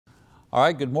All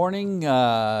right, good morning.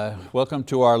 Welcome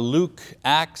to our Luke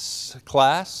Acts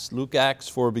class, Luke Acts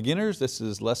for Beginners. This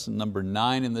is lesson number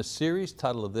 9 in this series.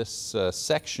 Title of this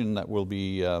section that we'll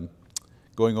be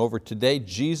going over today,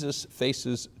 Jesus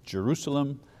Faces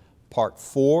Jerusalem, part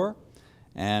 4.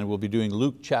 And we'll be doing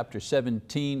Luke chapter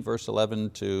 17, verse 11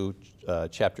 to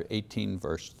chapter 18,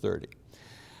 verse 30.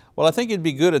 Well, I think it'd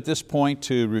be good at this point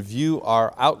to review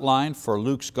our outline for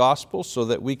Luke's gospel so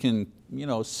that we can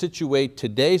situate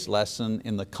today's lesson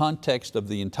in the context of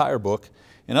the entire book.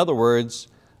 In other words,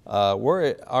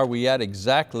 where are we at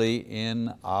exactly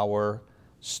in our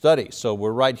study? So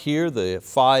we're right here, the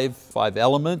five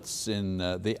elements in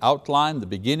the outline, the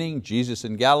beginning, Jesus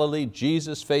in Galilee,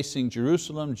 Jesus facing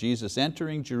Jerusalem, Jesus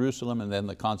entering Jerusalem, and then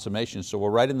the consummation. So we're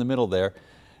right in the middle there,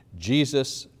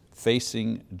 Jesus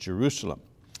facing Jerusalem.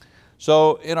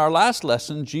 So in our last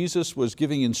lesson, Jesus was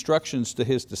giving instructions to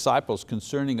His disciples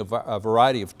concerning a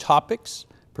variety of topics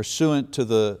pursuant to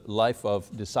the life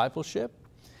of discipleship.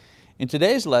 In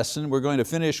today's lesson, we're going to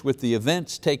finish with the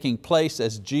events taking place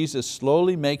as Jesus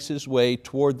slowly makes His way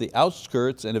toward the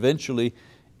outskirts and eventually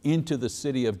into the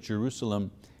city of Jerusalem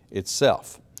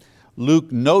itself.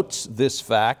 Luke notes this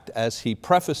fact as he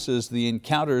prefaces the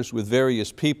encounters with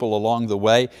various people along the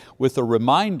way with a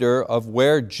reminder of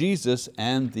where Jesus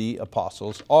and the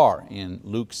apostles are. In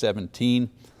Luke 17,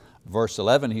 verse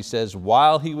 11, he says,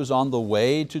 while He was on the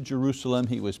way to Jerusalem,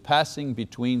 He was passing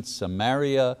between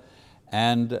Samaria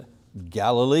and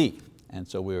Galilee. And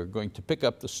so we're going to pick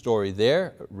up the story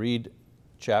there, read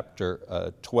chapter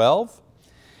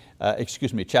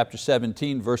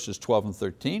 17, verses 12 and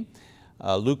 13.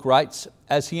 Luke writes,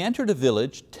 as He entered a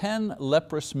village, 10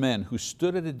 leprous men who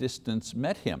stood at a distance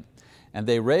met Him, and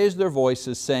they raised their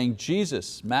voices saying,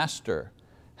 Jesus, Master,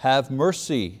 have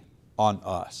mercy on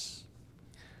us.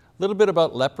 A little bit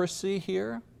about leprosy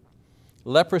here.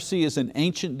 Leprosy is an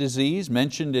ancient disease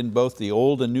mentioned in both the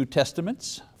Old and New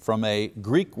Testaments from a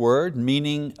Greek word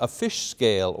meaning a fish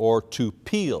scale or to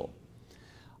peel.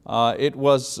 It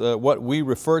was what we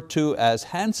refer to as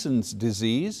Hansen's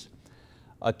disease,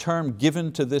 a term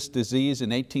given to this disease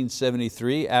in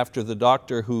 1873 after the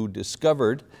doctor who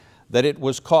discovered that it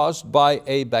was caused by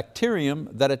a bacterium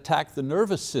that attacked the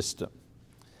nervous system.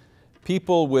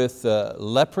 People with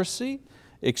leprosy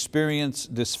experience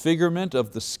disfigurement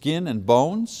of the skin and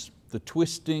bones, the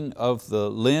twisting of the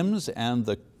limbs and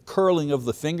the curling of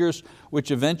the fingers, which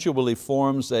eventually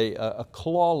forms a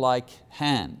claw-like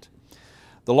hand.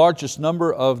 The largest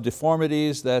number of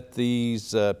deformities that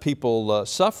these people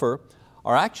suffer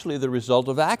are actually the result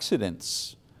of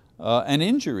accidents and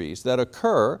injuries that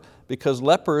occur because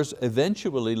lepers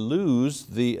eventually lose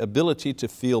the ability to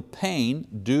feel pain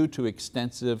due to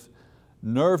extensive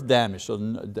nerve damage. So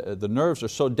the nerves are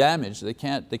so damaged they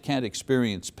can't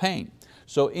experience pain.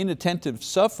 So inattentive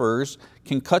sufferers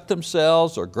can cut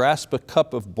themselves or grasp a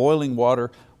cup of boiling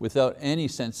water without any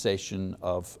sensation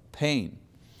of pain.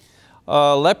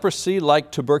 Leprosy,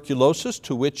 like tuberculosis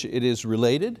to which it is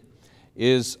related,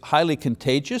 is highly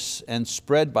contagious and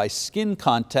spread by skin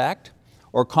contact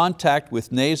or contact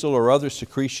with nasal or other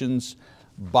secretions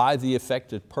by the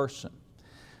affected person.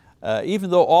 Even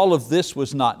though all of this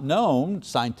was not known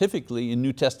scientifically in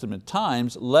New Testament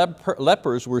times,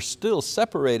 lepers were still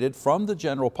separated from the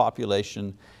general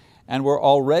population and were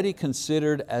already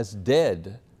considered as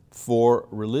dead for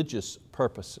religious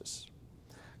purposes.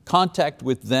 Contact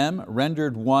with them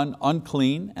rendered one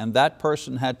unclean, and that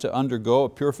person had to undergo a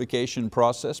purification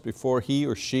process before he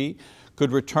or she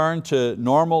could return to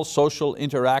normal social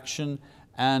interaction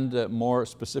and more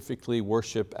specifically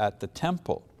worship at the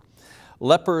temple.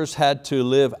 Lepers had to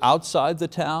live outside the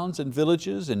towns and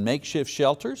villages in makeshift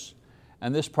shelters,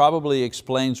 and this probably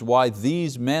explains why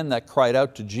these men that cried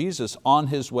out to Jesus on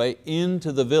His way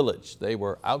into the village, they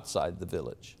were outside the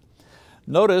village.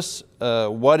 Notice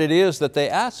what it is that they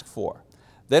ask for.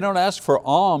 They don't ask for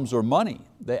alms or money,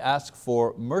 they ask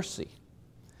for mercy.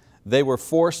 They were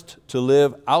forced to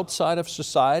live outside of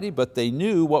society, but they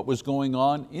knew what was going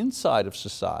on inside of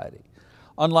society.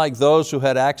 Unlike those who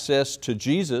had access to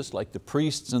Jesus, like the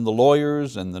priests and the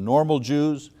lawyers and the normal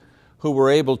Jews, who were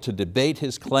able to debate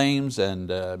His claims, and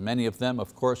many of them,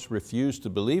 of course, refused to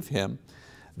believe Him,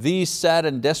 these sad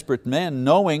and desperate men,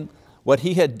 knowing what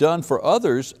He had done for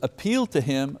others, appealed to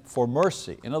Him for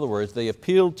mercy. In other words, they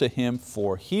appealed to Him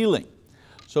for healing.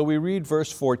 So we read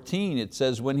verse 14, it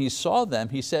says, when He saw them,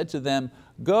 He said to them,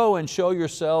 go and show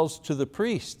yourselves to the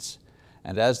priests.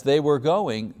 And as they were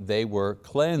going, they were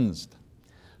cleansed.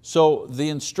 So the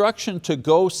instruction to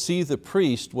go see the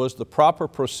priest was the proper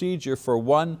procedure for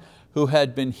one who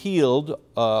had been healed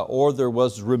or there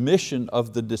was remission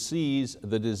of the disease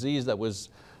that was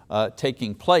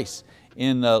taking place.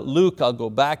 In Luke, I'll go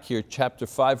back here, chapter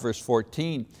 5, verse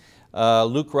 14,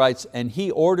 Luke writes, "And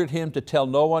he ordered him to tell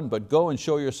no one, but go and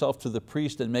show yourself to the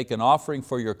priest and make an offering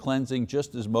for your cleansing,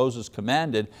 just as Moses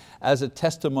commanded, as a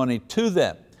testimony to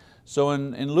them." So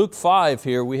in Luke 5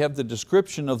 here, we have the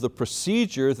description of the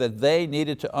procedure that they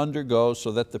needed to undergo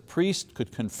so that the priest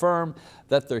could confirm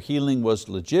that their healing was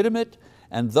legitimate,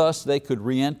 and thus they could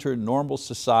re-enter normal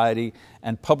society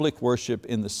and public worship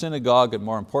in the synagogue, and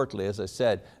more importantly, as I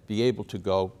said, be able to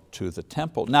go to the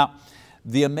temple. Now,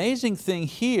 the amazing thing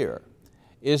here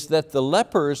is that the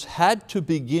lepers had to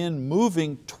begin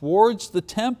moving towards the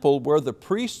temple where the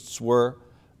priests were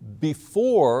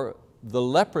before the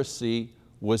leprosy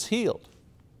was healed.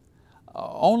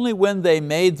 Only when they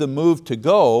made the move to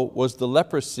go was the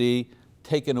leprosy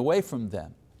taken away from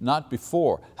them, not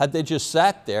before. Had they just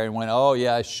sat there and went, "Oh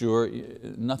yeah, sure,"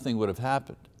 nothing would have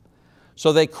happened.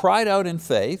 So they cried out in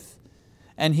faith,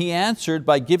 and He answered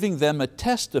by giving them a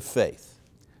test of faith.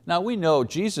 Now we know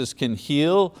Jesus can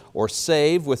heal or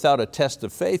save without a test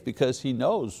of faith because He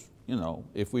knows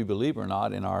if we believe or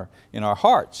not in our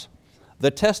hearts. The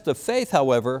test of faith,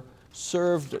 however,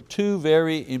 served two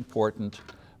very important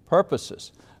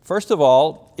purposes. First of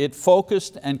all, it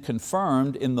focused and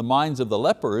confirmed in the minds of the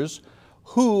lepers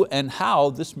who and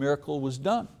how this miracle was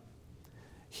done.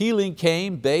 Healing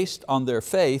came based on their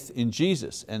faith in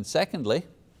Jesus. And secondly,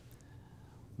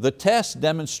 the test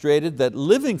demonstrated that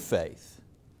living faith,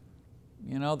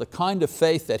 the kind of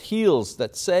faith that heals,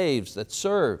 that saves, that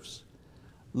serves,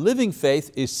 living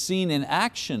faith is seen in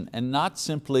action and not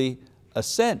simply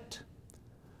assent.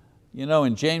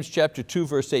 In James chapter 2,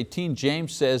 verse 18,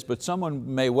 James says, "But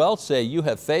someone may well say, 'You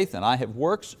have faith and I have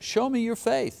works. Show me your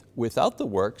faith without the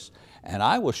works, and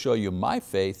I will show you my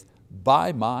faith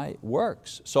by my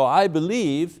works.'" So I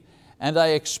believe and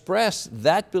I express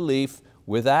that belief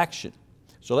with action.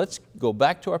 So let's go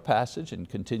back to our passage and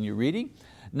continue reading.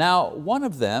 "Now one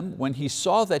of them, when he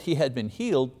saw that he had been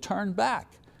healed, turned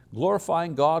back,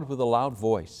 glorifying God with a loud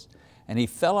voice. And he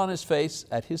fell on his face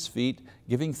at His feet,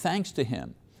 giving thanks to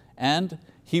Him. And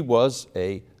he was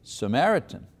a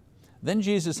Samaritan. Then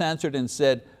Jesus answered and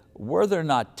said, 'Were there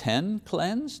not 10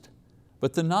 cleansed?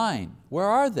 But the 9, where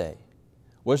are they?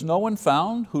 Was no one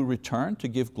found who returned to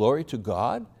give glory to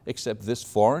God except this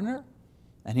foreigner?'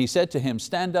 And He said to him,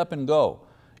 'Stand up and go.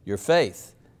 Your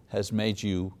faith has made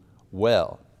you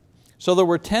well.'" So there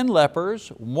were 10 lepers,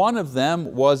 one of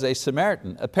them was a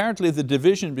Samaritan. Apparently the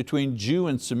division between Jew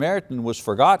and Samaritan was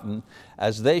forgotten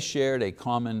as they shared a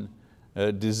common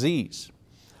disease.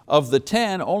 Of the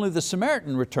 10, only the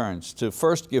Samaritan returns to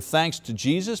first give thanks to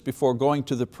Jesus before going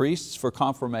to the priests for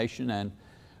confirmation and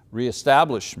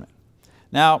reestablishment.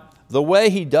 Now, the way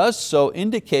he does so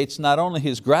indicates not only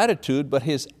his gratitude, but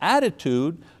his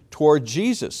attitude toward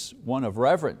Jesus, one of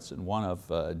reverence and one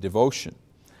of devotion.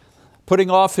 Putting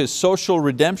off his social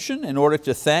redemption in order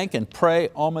to thank and pay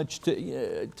homage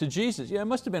to Jesus. It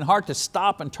must have been hard to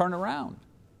stop and turn around.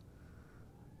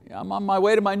 I'm on my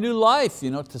way to my new life,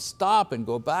 to stop and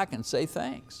go back and say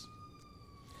thanks.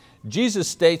 Jesus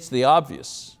states the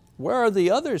obvious. Where are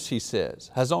the others, He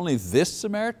says? Has only this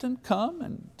Samaritan come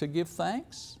and to give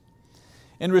thanks?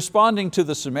 In responding to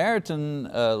the Samaritan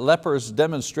leper's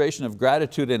demonstration of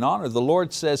gratitude and honor, the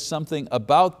Lord says something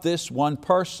about this one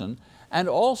person, and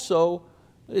also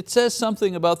it says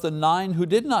something about the 9 who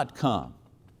did not come.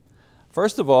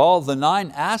 First of all, the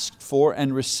 9 asked for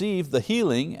and received the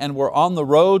healing and were on the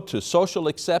road to social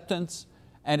acceptance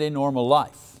and a normal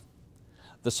life.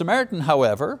 The Samaritan,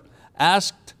 however,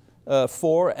 asked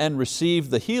for and received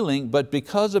the healing, but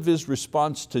because of his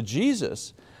response to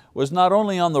Jesus, was not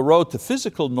only on the road to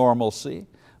physical normalcy,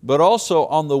 but also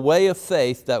on the way of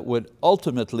faith that would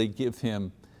ultimately give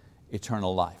him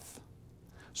eternal life.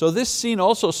 So this scene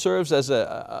also serves as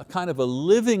a kind of a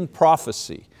living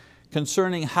prophecy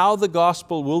concerning how the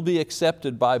gospel will be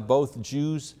accepted by both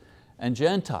Jews and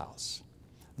Gentiles.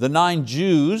 The 9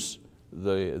 Jews,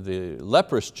 the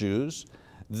leprous Jews,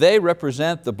 they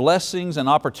represent the blessings and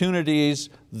opportunities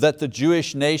that the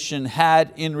Jewish nation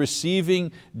had in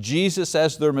receiving Jesus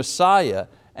as their Messiah,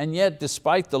 and yet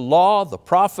despite the law, the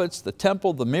prophets, the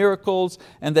temple, the miracles,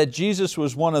 and that Jesus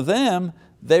was one of them,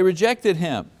 they rejected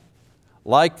Him.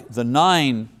 Like the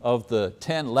 9 of the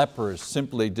 10 lepers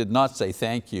simply did not say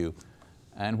thank you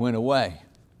and went away.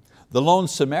 The lone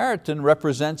Samaritan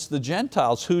represents the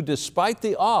Gentiles who, despite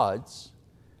the odds,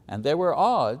 and there were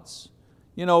odds,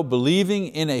 believing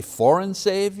in a foreign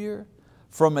Savior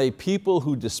from a people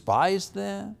who despised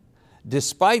them,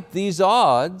 despite these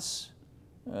odds,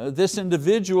 this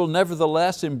individual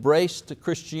nevertheless embraced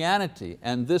Christianity,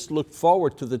 and this looked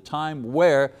forward to the time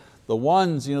where the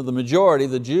ones, the majority,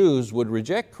 the Jews, would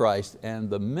reject Christ, and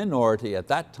the minority at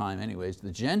that time anyways,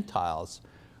 the Gentiles,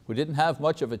 who didn't have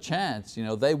much of a chance,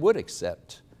 they would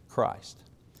accept Christ.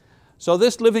 So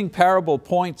this living parable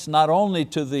points not only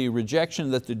to the rejection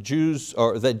that that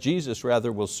Jesus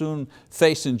will soon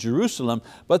face in Jerusalem,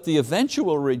 but the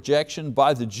eventual rejection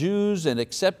by the Jews and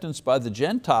acceptance by the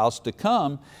Gentiles to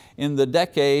come in the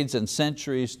decades and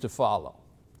centuries to follow.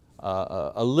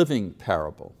 A living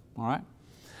parable, all right?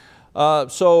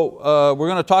 We're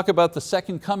going to talk about the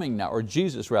second coming now, or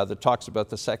Jesus rather talks about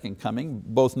the second coming.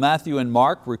 Both Matthew and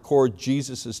Mark record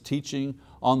Jesus' teaching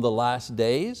on the last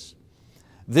days.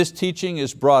 This teaching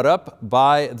is brought up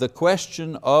by the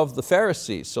question of the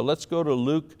Pharisees. So let's go to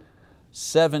Luke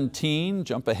 17,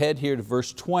 jump ahead here to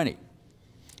verse 20.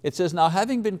 It says, now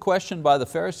having been questioned by the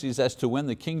Pharisees as to when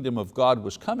the kingdom of God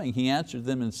was coming, he answered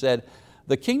them and said,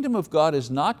 the kingdom of God is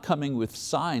not coming with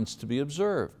signs to be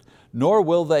observed, nor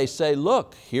will they say,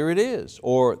 look, here it is,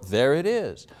 or there it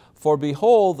is. For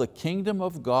behold, the kingdom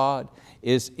of God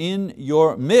is in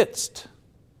your midst.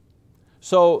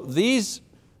 So these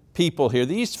people here,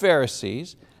 these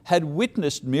Pharisees, had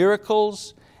witnessed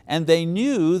miracles, and they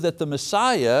knew that the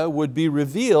Messiah would be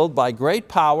revealed by great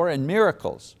power and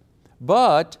miracles.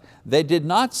 But they did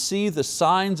not see the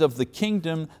signs of the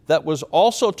kingdom that was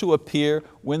also to appear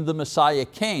when the Messiah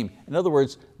came. In other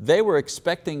words, they were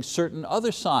expecting certain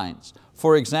other signs.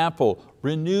 For example,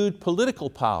 renewed political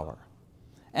power,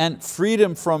 and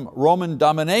freedom from Roman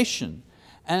domination,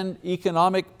 and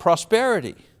economic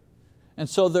prosperity. And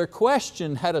so their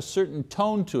question had a certain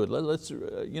tone to it.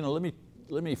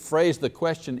 Let me phrase the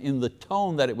question in the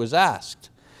tone that it was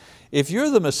asked. If you're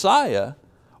the Messiah,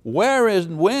 where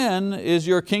and when is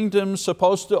your kingdom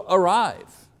supposed to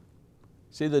arrive?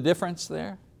 See the difference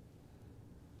there?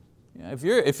 If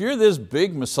you're this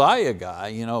big Messiah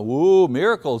guy, woo,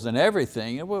 miracles and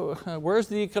everything, where's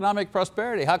the economic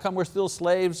prosperity? How come we're still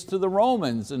slaves to the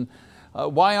Romans? And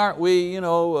why aren't we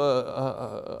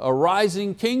a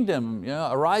rising kingdom,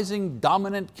 a rising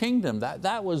dominant kingdom?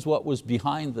 That was what was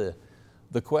behind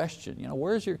the question.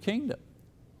 Where's your kingdom?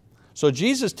 So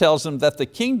Jesus tells them that the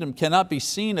kingdom cannot be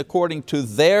seen according to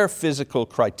their physical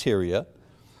criteria.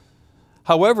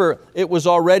 However, it was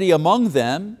already among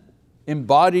them,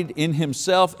 embodied in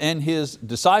Himself and His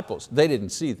disciples. They didn't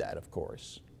see that, of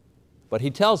course, but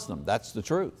He tells them that's the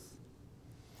truth.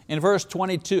 In verses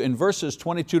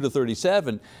 22 to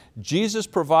 37, Jesus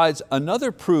provides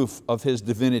another proof of His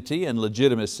divinity and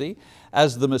legitimacy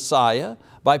as the Messiah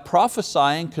by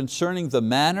prophesying concerning the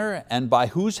manner and by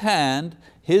whose hand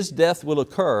His death will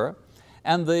occur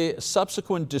and the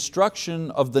subsequent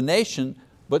destruction of the nation,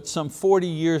 but some 40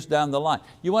 years down the line.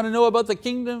 You want to know about the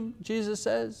kingdom, Jesus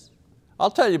says?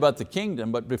 I'll tell you about the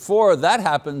kingdom, but before that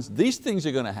happens, these things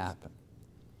are going to happen.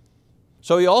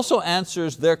 So He also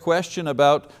answers their question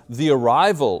about the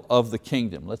arrival of the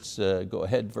kingdom. Let's go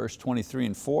ahead, verse 23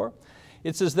 and 4.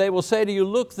 It says, they will say to you,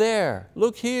 look there,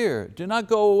 look here, do not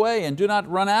go away and do not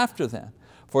run after them.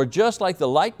 For just like the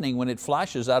lightning, when it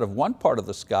flashes out of one part of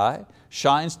the sky,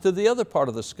 shines to the other part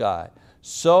of the sky,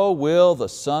 so will the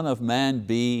Son of Man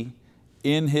be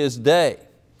in His day.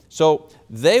 So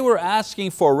they were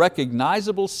asking for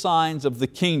recognizable signs of the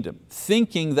kingdom,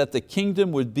 thinking that the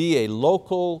kingdom would be a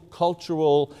local,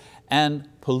 cultural, and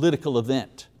political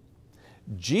event.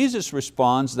 Jesus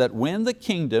responds that when the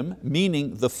kingdom,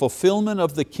 meaning the fulfillment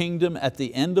of the kingdom at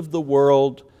the end of the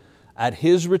world, at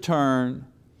His return,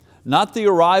 not the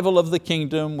arrival of the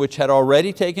kingdom which had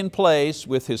already taken place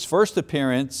with His first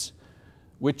appearance,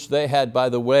 which they had, by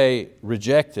the way,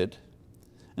 rejected.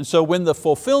 And so when the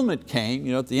fulfillment came,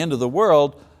 at the end of the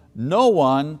world, no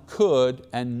one could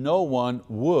and no one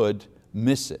would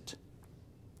miss it.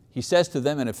 He says to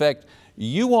them, in effect,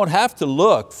 you won't have to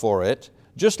look for it,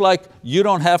 just like you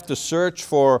don't have to search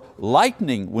for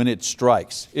lightning when it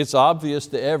strikes. It's obvious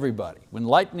to everybody. When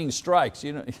lightning strikes,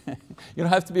 you don't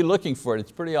have to be looking for it,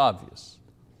 it's pretty obvious.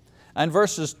 And in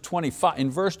verse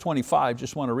 25,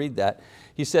 just want to read that,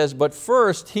 He says, but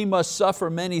first He must suffer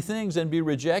many things and be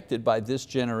rejected by this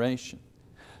generation.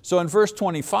 So in verse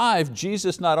 25,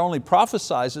 Jesus not only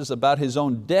prophesies about His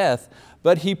own death,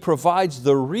 but He provides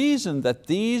the reason that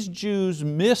these Jews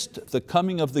missed the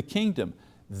coming of the kingdom.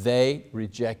 They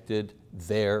rejected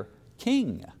their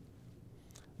king.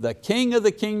 The king of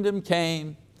the kingdom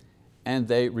came and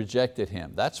they rejected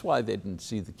Him. That's why they didn't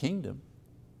see the kingdom.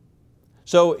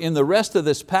 So in the rest of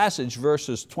this passage,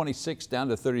 verses 26 down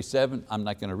to 37, I'm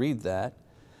not going to read that,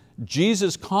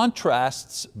 Jesus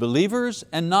contrasts believers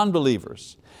and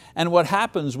non-believers and what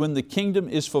happens when the kingdom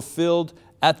is fulfilled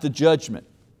at the judgment.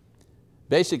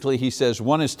 Basically, He says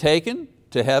one is taken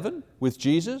to heaven with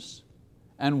Jesus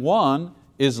and one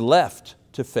is left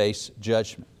to face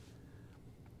judgment.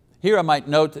 Here I might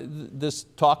note this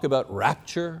talk about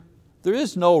rapture. There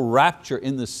is no rapture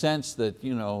in the sense that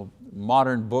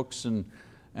modern books and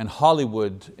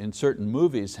Hollywood in certain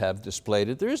movies have displayed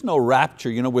it. There is no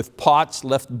rapture with pots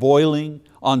left boiling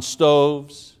on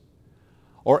stoves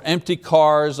or empty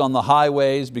cars on the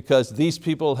highways because these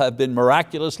people have been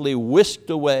miraculously whisked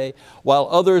away while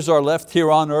others are left here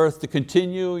on earth to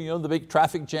continue the big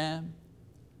traffic jam.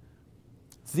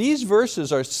 These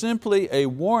verses are simply a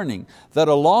warning that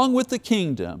along with the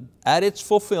kingdom at its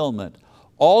fulfillment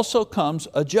also comes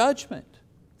a judgment.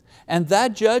 And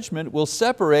that judgment will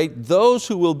separate those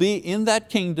who will be in that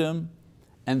kingdom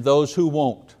and those who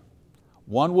won't.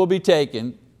 One will be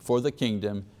taken for the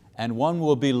kingdom and one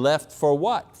will be left for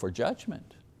what? For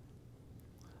judgment.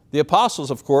 The apostles,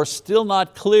 of course, still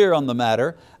not clear on the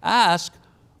matter, ask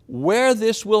where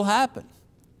this will happen.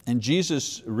 And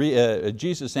Jesus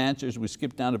answers, we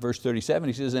skip down to verse 37,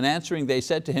 he says, in answering they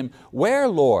said to him, where,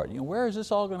 Lord? Where is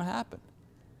this all going to happen?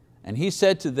 And he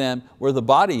said to them, where the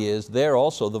body is, there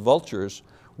also the vultures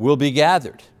will be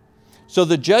gathered. So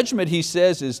the judgment, he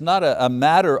says, is not a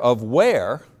matter of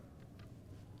where,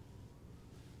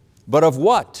 but of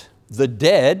what? The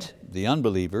dead, the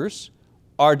unbelievers,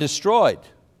 are destroyed.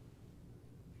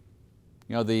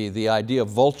 The idea of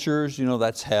vultures,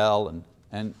 that's hell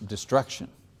and destruction.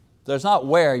 There's not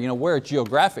where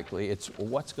geographically, it's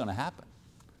what's going to happen.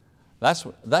 That's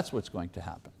what's going to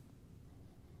happen.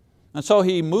 And so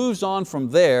he moves on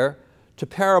from there to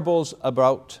parables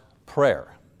about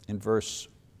prayer. In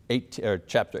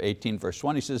chapter 18, verse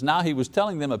 1, he says, now he was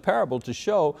telling them a parable to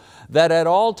show that at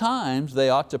all times they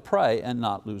ought to pray and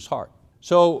not lose heart.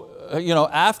 So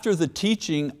after the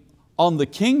teaching on the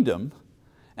kingdom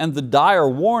and the dire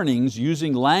warnings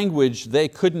using language they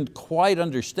couldn't quite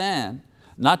understand,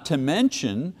 not to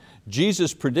mention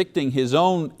Jesus predicting His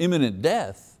own imminent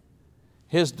death,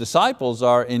 His disciples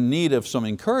are in need of some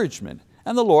encouragement,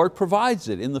 and the Lord provides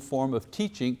it in the form of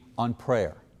teaching on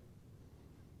prayer.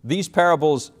 These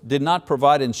parables did not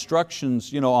provide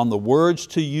instructions on the words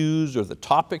to use or the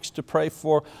topics to pray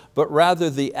for, but rather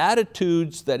the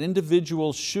attitudes that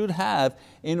individuals should have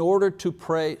in order to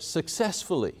pray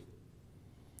successfully.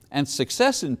 And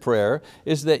success in prayer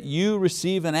is that you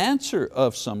receive an answer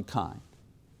of some kind.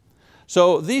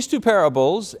 So these two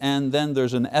parables, and then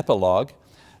there's an epilogue,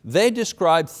 they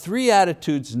describe three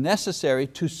attitudes necessary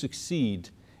to succeed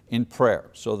in prayer.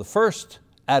 So the first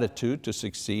attitude to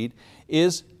succeed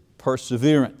is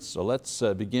perseverance. So let's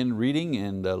begin reading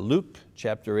in Luke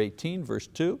chapter 18, verse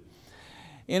 2.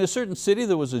 In a certain city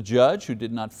there was a judge who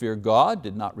did not fear God,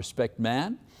 did not respect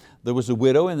man. There was a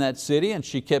widow in that city and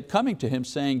she kept coming to him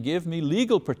saying, give me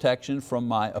legal protection from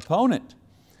my opponent.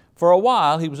 For a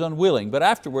while he was unwilling, but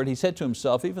afterward he said to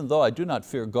himself, even though I do not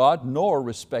fear God nor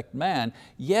respect man,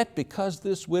 yet because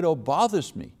this widow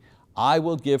bothers me, I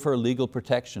will give her legal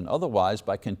protection. Otherwise,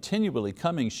 by continually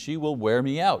coming, she will wear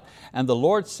me out. And the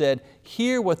Lord said,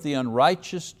 hear what the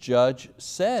unrighteous judge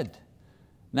said.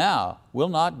 Now, will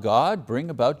not God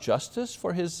bring about justice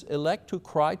for His elect who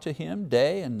cry to Him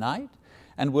day and night?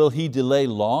 And will He delay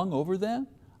long over them?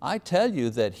 I tell you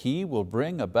that He will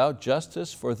bring about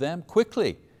justice for them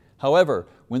quickly. However,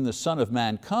 when the Son of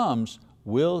Man comes,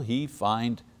 will He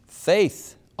find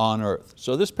faith on earth?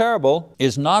 So this parable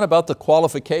is not about the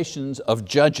qualifications of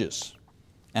judges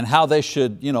and how they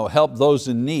should help those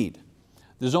in need.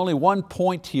 There's only one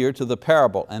point here to the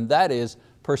parable, and that is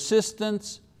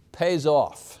persistence pays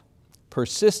off.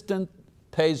 Persistence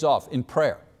pays off in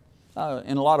prayer.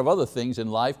 In a lot of other things in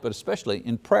life, but especially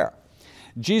in prayer.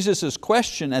 Jesus'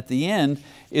 question at the end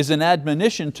is an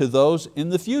admonition to those in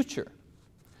the future.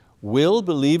 Will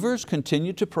believers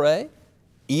continue to pray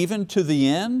even to the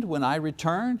end when I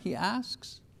return, he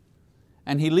asks?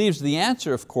 And he leaves the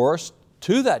answer, of course,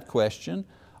 to that question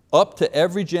up to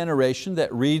every generation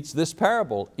that reads this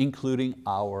parable, including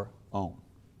our own.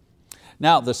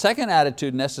 Now, the second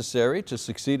attitude necessary to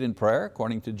succeed in prayer,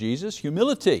 according to Jesus,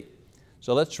 humility.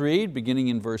 So let's read, beginning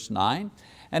in verse 9.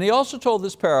 And he also told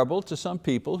this parable to some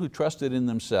people who trusted in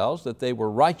themselves that they were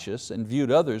righteous and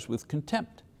viewed others with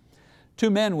contempt. Two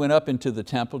men went up into the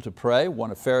temple to pray,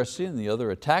 one a Pharisee and the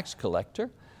other a tax collector.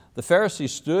 The Pharisee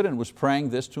stood and was praying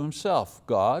this to himself,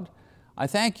 God, I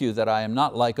thank you that I am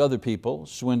not like other people,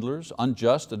 swindlers,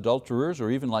 unjust, adulterers, or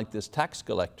even like this tax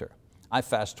collector. I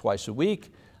fast twice a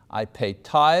week, I pay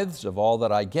tithes of all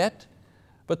that I get.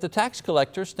 But the tax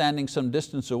collector, standing some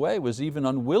distance away, was even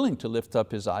unwilling to lift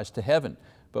up his eyes to heaven,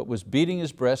 but was beating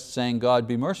his breast, saying, God,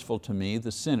 be merciful to me,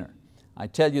 the sinner. I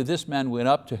tell you, this man went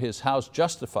up to his house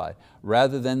justified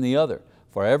rather than the other.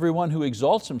 For everyone who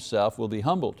exalts himself will be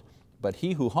humbled, but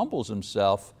he who humbles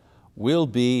himself will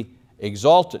be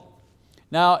exalted.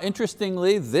 Now,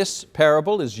 interestingly, this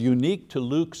parable is unique to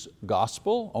Luke's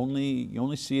gospel. You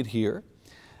only see it here.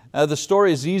 The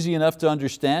story is easy enough to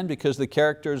understand because the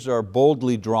characters are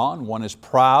boldly drawn. One is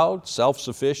proud,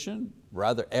 self-sufficient,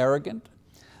 rather arrogant.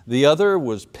 The other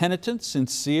was penitent,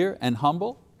 sincere, and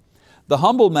humble. The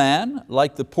humble man,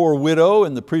 like the poor widow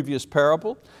in the previous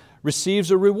parable,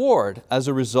 receives a reward as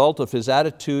a result of his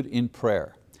attitude in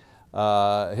prayer.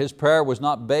 His prayer was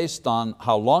not based on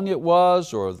how long it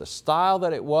was or the style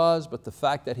that it was, but the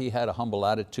fact that he had a humble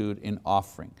attitude in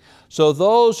offering. So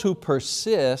those who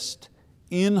persist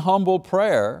in humble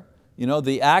prayer,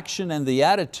 the action and the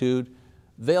attitude,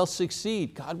 they'll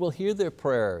succeed. God will hear their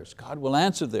prayers. God will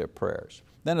answer their prayers.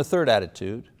 Then a third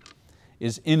attitude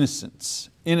is innocence.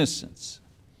 Innocence.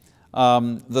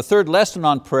 The third lesson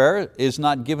on prayer is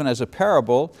not given as a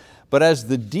parable, but as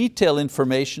the detailed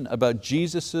information about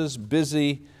Jesus'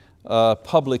 busy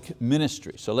public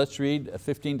ministry. So let's read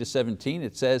 15 to 17.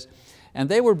 It says, "And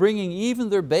they were bringing even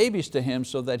their babies to him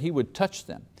so that he would touch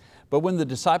them. But when the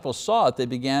disciples saw it, they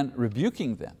began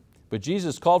rebuking them. But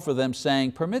Jesus called for them,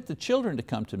 saying, 'Permit the children to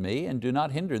come to me, and do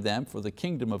not hinder them, for the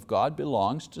kingdom of God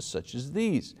belongs to such as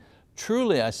these.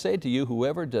 Truly I say to you,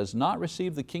 whoever does not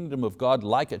receive the kingdom of God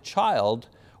like a child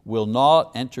will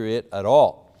not enter it at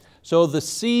all.'" So the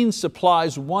scene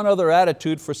supplies one other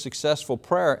attitude for successful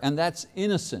prayer, and that's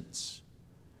innocence.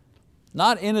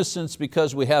 Not innocence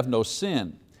because we have no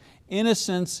sin.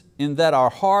 Innocence in that our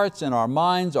hearts and our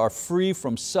minds are free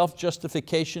from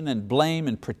self-justification and blame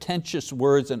and pretentious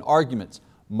words and arguments,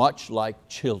 much like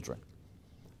children.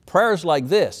 Prayers like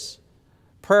this,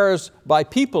 prayers by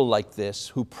people like this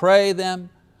who pray them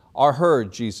are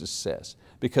heard, Jesus says,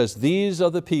 because these are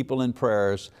the people in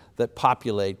prayers that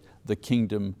populate the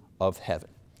kingdom of heaven.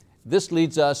 This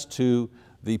leads us to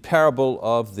the parable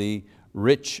of the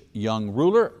rich young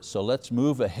ruler. So let's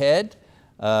move ahead.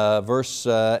 Verse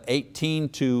 18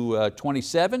 to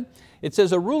 27. It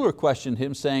says, "A ruler questioned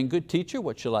him, saying, 'Good teacher,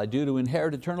 what shall I do to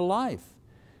inherit eternal life?'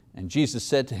 And Jesus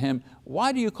said to him,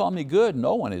 'Why do you call me good?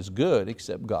 No one is good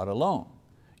except God alone.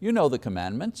 You know the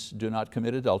commandments: do not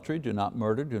commit adultery, do not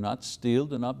murder, do not steal,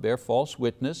 do not bear false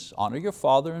witness, honor your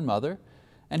father and mother.'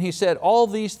 And he said, 'All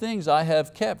these things I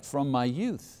have kept from my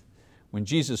youth.' When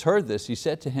Jesus heard this, he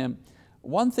said to him,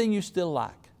 'One thing you still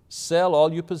lack. Sell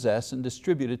all you possess and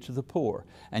distribute it to the poor,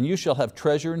 and you shall have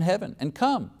treasure in heaven. And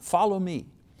come, follow me.'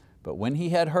 But when he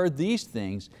had heard these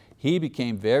things, he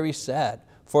became very sad,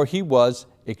 for he was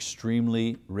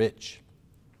extremely rich.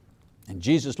 And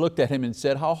Jesus looked at him and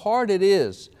said, 'How hard it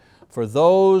is for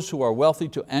those who are wealthy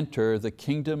to enter the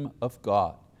kingdom of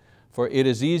God. For it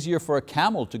is easier for a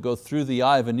camel to go through the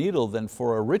eye of a needle than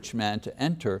for a rich man to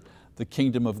enter the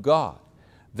kingdom of God.'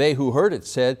 They who heard it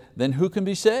said, 'Then who can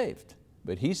be saved?'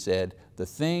 But he said, the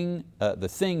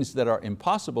things that are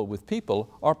impossible with people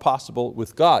are possible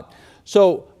with God."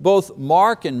 So both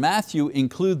Mark and Matthew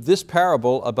include this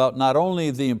parable about not only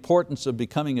the importance of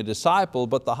becoming a disciple,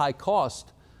 but the high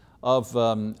cost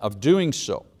of doing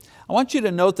so. I want you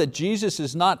to note that Jesus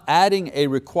is not adding a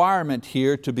requirement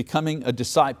here to becoming a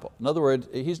disciple. In other words,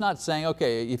 He's not saying,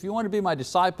 okay, if you want to be my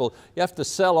disciple, you have to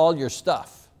sell all your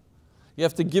stuff. You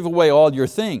have to give away all your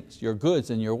things, your goods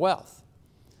and your wealth.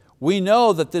 We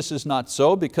know that this is not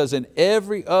so because in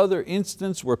every other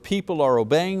instance where people are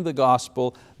obeying the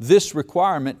gospel, this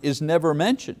requirement is never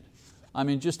mentioned. I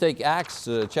mean, just take Acts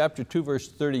chapter 2, verse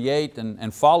 38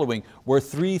 and following, where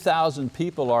 3,000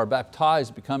 people are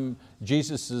baptized, become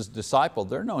Jesus' disciple.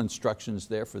 There are no instructions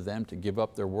there for them to give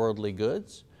up their worldly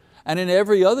goods. And in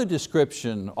every other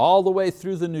description, all the way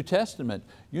through the New Testament,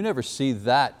 you never see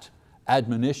that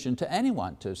admonition to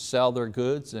anyone to sell their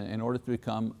goods in order to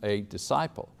become a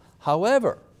disciple.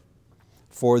 However,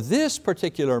 for this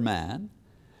particular man,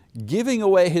 giving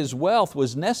away his wealth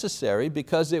was necessary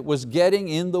because it was getting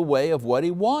in the way of what he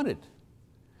wanted.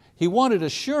 He wanted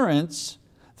assurance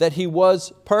that he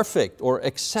was perfect or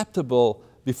acceptable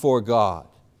before God.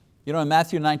 You know, in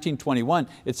Matthew 19:21,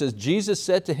 it says, Jesus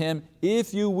said to him,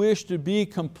 "If you wish to be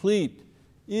complete,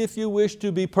 if you wish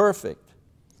to be perfect."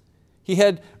 He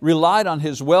had relied on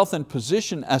his wealth and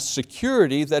position as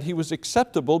security that he was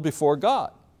acceptable before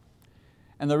God.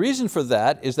 And the reason for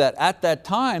that is that at that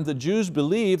time, the Jews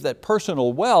believed that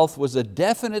personal wealth was a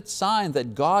definite sign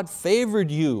that God favored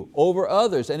you over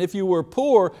others. And if you were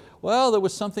poor, well, there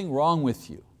was something wrong with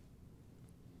you.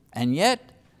 And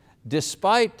yet,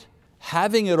 despite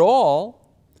having it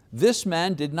all, this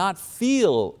man did not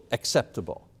feel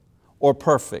acceptable or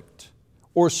perfect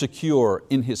or secure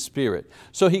in his spirit.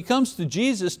 So he comes to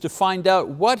Jesus to find out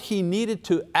what he needed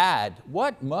to add.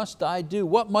 What must I do?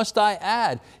 What must I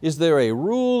add? Is there a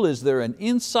rule? Is there an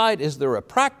insight? Is there a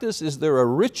practice? Is there a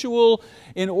ritual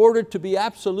in order to be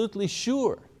absolutely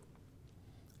sure?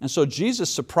 And so Jesus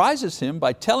surprises him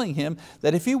by telling him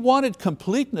that if he wanted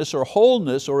completeness or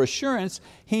wholeness or assurance,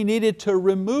 he needed to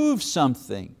remove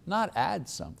something, not add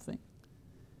something.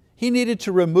 He needed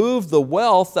to remove the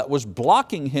wealth that was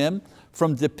blocking him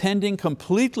from depending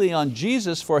completely on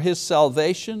Jesus for his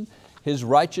salvation, his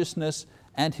righteousness,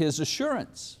 and his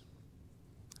assurance.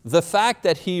 The fact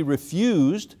that he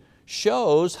refused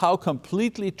shows how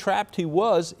completely trapped he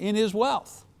was in his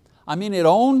wealth. I mean, it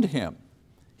owned him.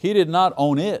 He did not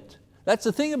own it. That's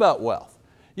the thing about wealth.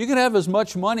 You can have as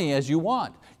much money as you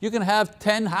want. You can have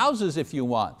 10 houses if you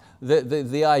want.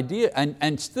 The idea,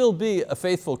 and still be a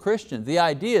faithful Christian. The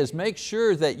idea is make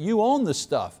sure that you own the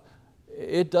stuff.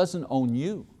 It doesn't own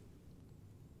you.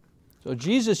 So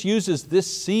Jesus uses this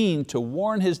scene to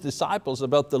warn His disciples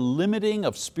about the limiting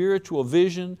of spiritual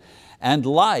vision and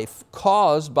life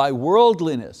caused by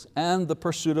worldliness and the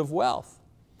pursuit of wealth.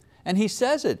 And He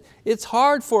says it's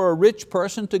hard for a rich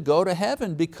person to go to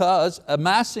heaven because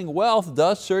amassing wealth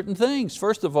does certain things.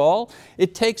 First of all,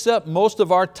 it takes up most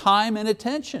of our time and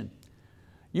attention.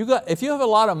 If you have a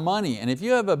lot of money and if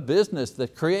you have a business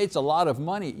that creates a lot of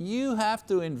money, you have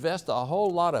to invest a whole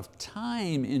lot of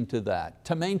time into that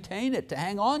to maintain it, to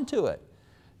hang on to it.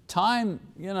 Time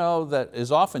that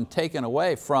is often taken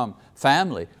away from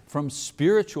family, from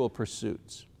spiritual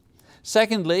pursuits.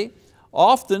 Secondly,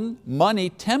 often money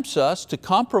tempts us to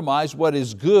compromise what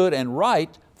is good and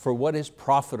right for what is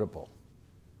profitable.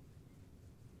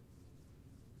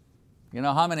 You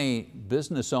know how many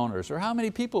business owners or how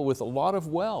many people with a lot of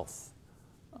wealth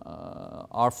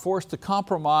are forced to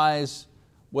compromise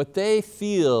what they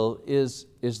feel is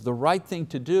the right thing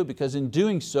to do because in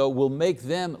doing so will make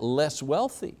them less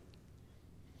wealthy.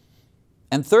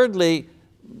 And thirdly,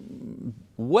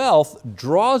 wealth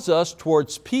draws us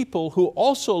towards people who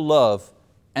also love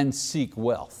and seek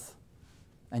wealth.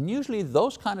 And usually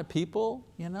those kind of people,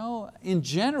 in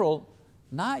general,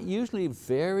 not usually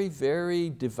very, very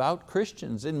devout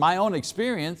Christians. In my own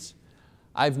experience,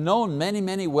 I've known many,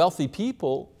 many wealthy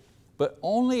people, but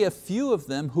only a few of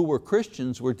them who were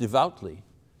Christians were devoutly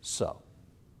so.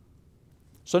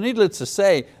 So needless to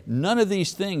say, none of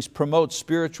these things promote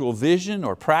spiritual vision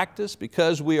or practice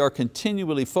because we are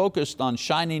continually focused on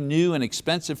shiny new and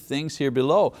expensive things here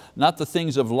below, not the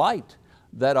things of light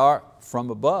that are from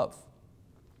above.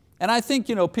 And I think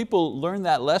people learn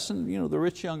that lesson, the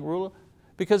rich young ruler,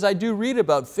 because I do read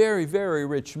about very, very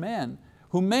rich men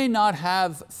who may not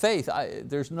have faith. I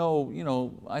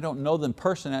don't know them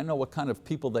personally, I know what kind of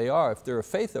people they are, if they're a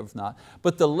faith or not,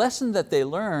 but the lesson that they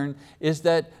learn is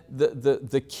that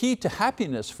the key to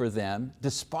happiness for them,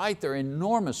 despite their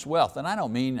enormous wealth, and I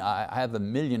don't mean I have $1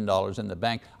 million in the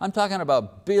bank, I'm talking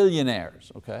about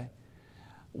billionaires, okay?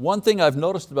 One thing I've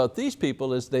noticed about these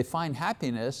people is they find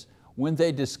happiness when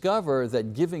they discover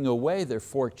that giving away their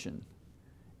fortune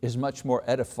is much more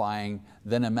edifying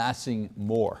than amassing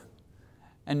more.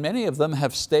 And many of them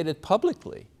have stated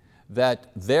publicly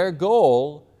that their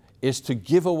goal is to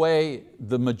give away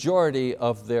the majority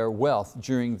of their wealth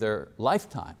during their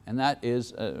lifetime. And that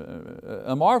is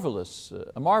a marvelous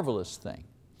thing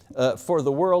for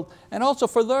the world and also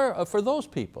for those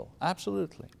people,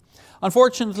 absolutely.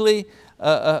 Unfortunately,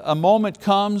 a moment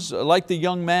comes, like the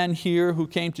young man here who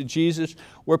came to Jesus,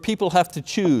 where people have to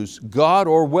choose God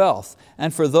or wealth.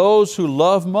 And for those who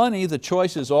love money, the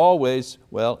choice is always,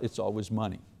 it's always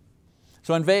money.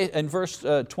 So in verse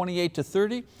 28 to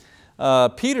 30,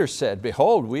 Peter said,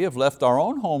 "Behold, we have left our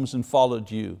own homes and followed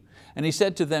you." And he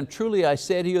said to them, "Truly I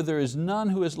say to you, there is none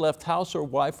who has left house or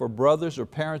wife or brothers or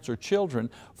parents or children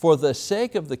for the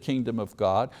sake of the kingdom of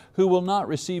God, who will not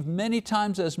receive many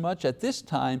times as much at this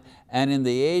time and in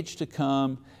the age to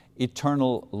come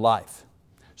eternal life."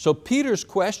 So Peter's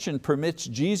question permits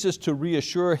Jesus to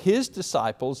reassure His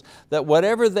disciples that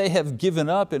whatever they have given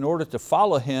up in order to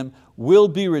follow Him will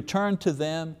be returned to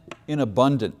them in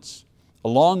abundance,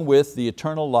 along with the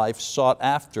eternal life sought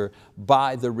after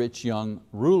by the rich young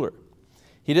ruler.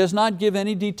 He does not give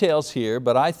any details here,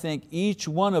 but I think each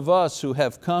one of us who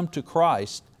have come to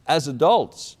Christ as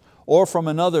adults or from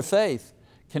another faith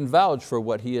can vouch for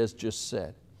what he has just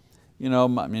said.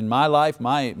 In my life,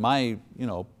 my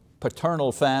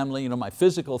paternal family, my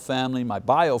physical family, my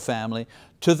bio family,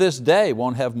 to this day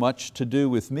won't have much to do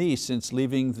with me since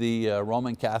leaving the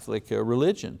Roman Catholic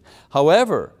religion.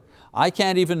 However, I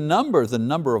can't even number the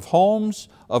number of homes,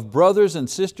 of brothers and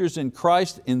sisters in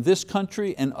Christ in this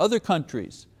country and other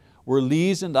countries where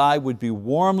Lise and I would be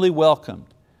warmly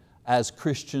welcomed as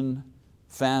Christian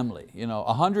family.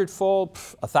 100-fold,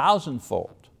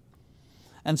 1,000-fold.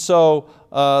 And so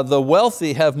the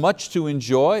wealthy have much to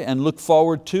enjoy and look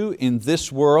forward to in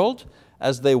this world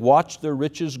as they watch their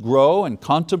riches grow and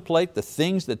contemplate the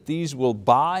things that these will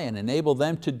buy and enable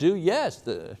them to do. Yes,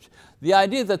 the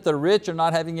idea that the rich are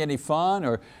not having any fun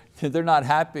or they're not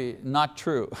happy, not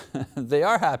true. They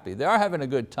are happy, they are having a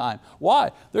good time. Why?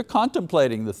 They're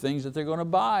contemplating the things that they're going to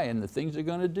buy and the things they're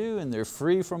going to do, and they're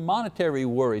free from monetary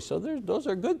worry, so those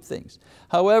are good things.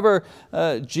 However,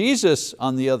 Jesus,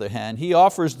 on the other hand, He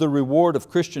offers the reward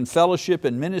of Christian fellowship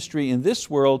and ministry in this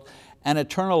world and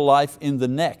eternal life in the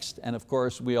next. And of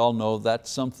course, we all know that's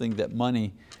something that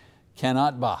money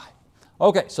cannot buy.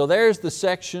 Okay, so there's the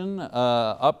section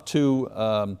up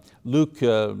to Luke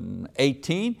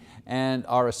 18, and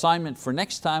our assignment for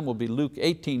next time will be Luke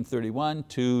 18:31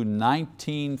 to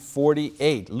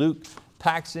 19:48. Luke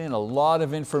packs in a lot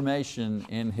of information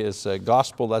in his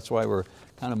gospel. That's why we're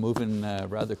kind of moving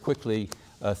rather quickly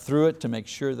through it to make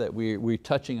sure that we're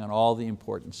touching on all the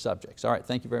important subjects. All right,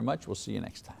 thank you very much. We'll see you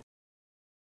next time.